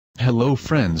Hello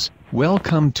friends,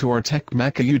 welcome to our Tech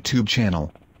Mecha YouTube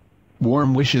channel.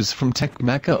 Warm wishes from Tech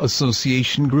Mecha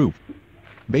Association Group.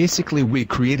 Basically we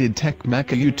created Tech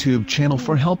Mecha YouTube channel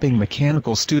for helping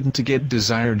mechanical student to get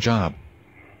desired job.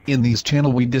 In these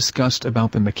channel we discussed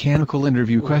about the mechanical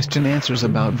interview question answers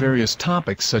about various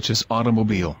topics such as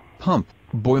automobile, pump,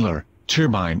 boiler,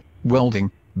 turbine,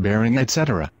 welding, bearing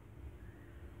etc.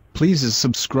 Please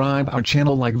subscribe our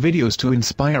channel, like videos to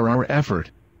inspire our effort.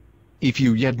 If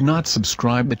you yet not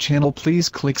subscribe the channel, please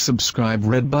click subscribe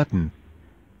red button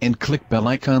and click bell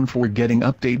icon for getting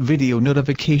update video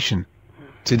notification.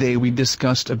 Today we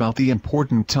discussed about the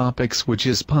important topics which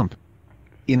is pump.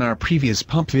 In our previous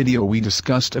pump video we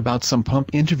discussed about some pump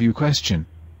interview question.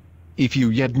 If you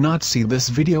yet not see this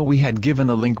video, we had given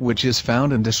a link which is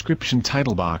found in description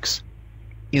title box.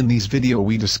 In this video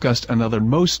we discussed another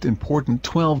most important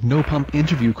 12 no pump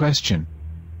interview question.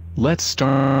 Let's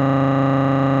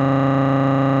start.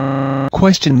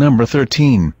 Question number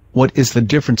 13. What is the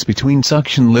difference between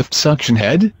suction lift suction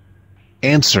head?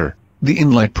 Answer. The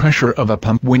inlet pressure of a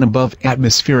pump when above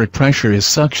atmospheric pressure is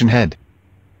suction head.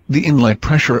 The inlet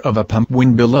pressure of a pump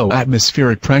when below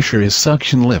atmospheric pressure is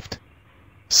suction lift.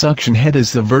 Suction head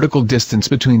is the vertical distance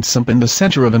between sump and the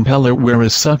center of impeller,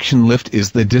 whereas suction lift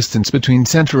is the distance between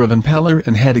center of impeller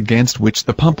and head against which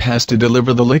the pump has to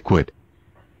deliver the liquid.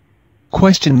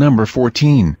 Question number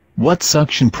 14. What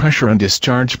suction pressure and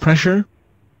discharge pressure?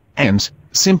 Ans.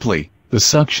 Simply, the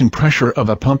suction pressure of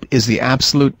a pump is the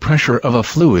absolute pressure of a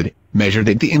fluid, measured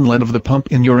at the inlet of the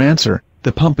pump. In your answer,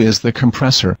 the pump is the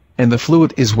compressor, and the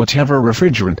fluid is whatever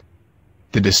refrigerant.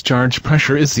 The discharge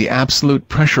pressure is the absolute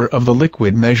pressure of the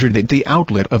liquid measured at the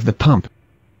outlet of the pump.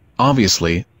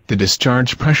 Obviously, the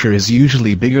discharge pressure is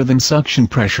usually bigger than suction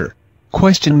pressure.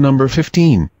 Question number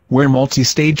 15. Where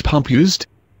multi-stage pump used?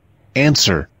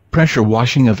 Answer. Pressure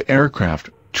washing of aircraft,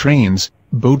 trains,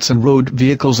 boats and road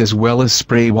vehicles, as well as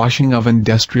spray washing of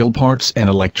industrial parts and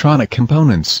electronic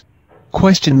components.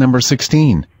 Question number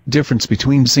 16. Difference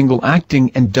between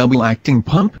single-acting and double-acting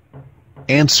pump?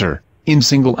 Answer. In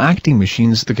single-acting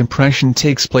machines the compression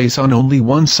takes place on only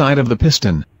one side of the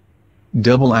piston.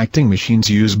 Double-acting machines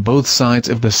use both sides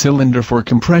of the cylinder for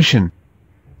compression.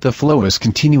 The flow is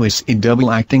continuous in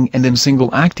double-acting, and in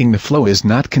single-acting the flow is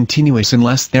not continuous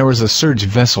unless there is a surge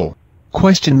vessel.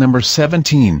 Question number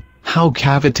 17. How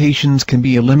cavitations can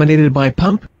be eliminated by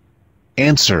pump?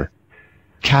 Answer.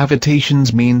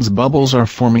 Cavitations means bubbles are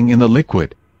forming in the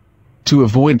liquid. To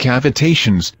avoid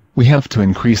cavitations, we have to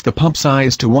increase the pump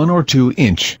size to 1 or 2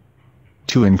 inch.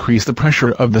 To increase the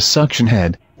pressure of the suction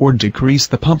head, or decrease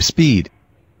the pump speed.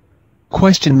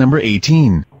 Question number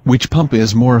 18. Which pump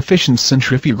is more efficient,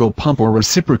 centrifugal pump or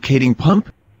reciprocating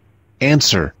pump?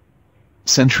 Answer.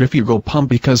 Centrifugal pump,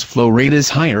 because flow rate is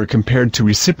higher compared to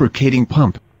reciprocating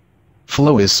pump.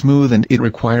 Flow is smooth and it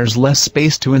requires less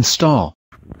space to install.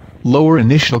 Lower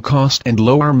initial cost and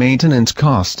lower maintenance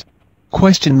cost.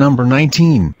 Question number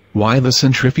 19. Why the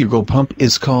centrifugal pump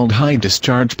is called high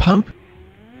discharge pump?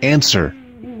 Answer.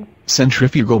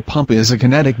 Centrifugal pump is a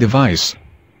kinetic device.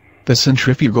 The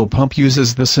centrifugal pump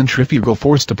uses the centrifugal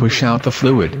force to push out the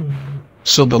fluid.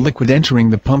 So the liquid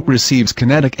entering the pump receives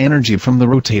kinetic energy from the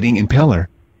rotating impeller.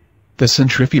 The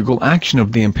centrifugal action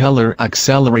of the impeller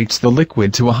accelerates the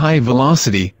liquid to a high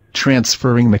velocity,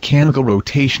 transferring mechanical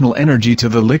rotational energy to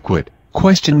the liquid.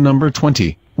 Question number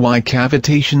 20. Why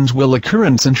cavitations will occur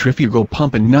in centrifugal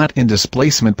pump and not in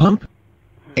displacement pump?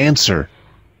 Answer.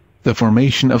 The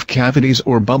formation of cavities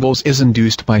or bubbles is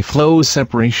induced by flow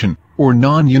separation, or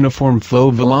non-uniform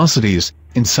flow velocities,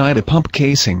 inside a pump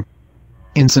casing.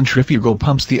 In centrifugal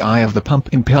pumps the eye of the pump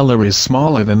impeller is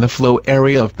smaller than the flow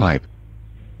area of pipe.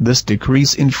 This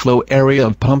decrease in flow area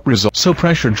of pump results so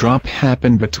pressure drop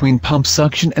happen between pump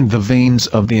suction and the vanes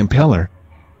of the impeller.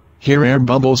 Here air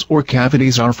bubbles or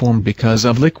cavities are formed because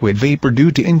of liquid vapor due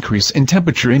to increase in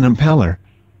temperature in impeller.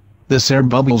 This air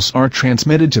bubbles are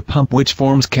transmitted to pump, which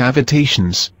forms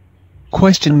cavitations.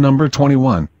 Question number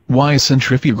 21. Why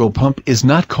centrifugal pump is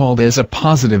not called as a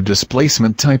positive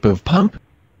displacement type of pump?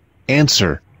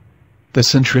 Answer. The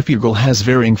centrifugal has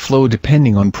varying flow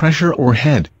depending on pressure or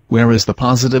head, whereas the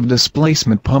positive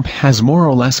displacement pump has more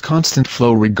or less constant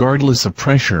flow regardless of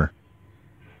pressure.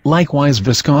 Likewise,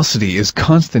 viscosity is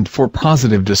constant for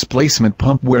positive displacement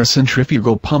pump, where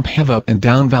centrifugal pump have up and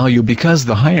down value because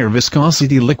the higher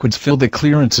viscosity liquids fill the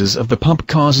clearances of the pump,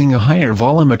 causing a higher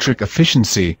volumetric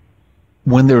efficiency.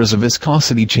 When there is a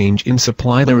viscosity change in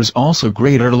supply, there is also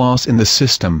greater loss in the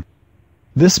system.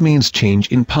 This means change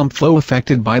in pump flow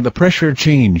affected by the pressure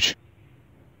change.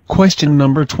 Question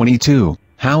number 22.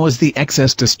 How is the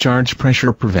excess discharge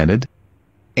pressure prevented?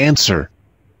 Answer.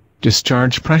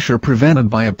 Discharge pressure prevented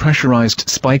by a pressurized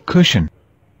spike cushion.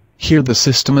 Here the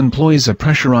system employs a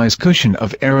pressurized cushion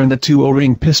of air and a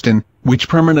 2-O-ring piston, which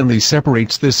permanently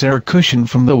separates this air cushion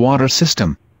from the water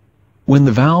system. When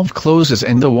the valve closes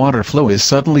and the water flow is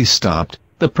suddenly stopped,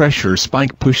 the pressure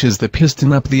spike pushes the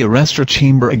piston up the arrestor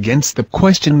chamber against the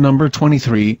question number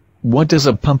 23, what does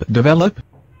a pump develop?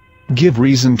 Give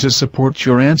reason to support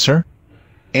your answer.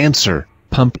 Answer: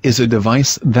 pump is a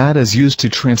device that is used to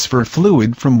transfer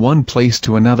fluid from one place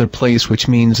to another place, which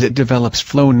means it develops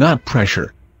flow, not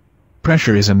pressure.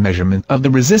 Pressure is a measurement of the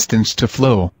resistance to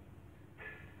flow.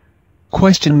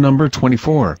 Question number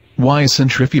 24. Why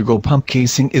centrifugal pump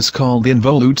casing is called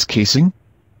involutes casing?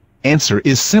 Answer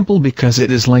is simple: because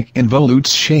it is like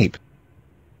involutes shape.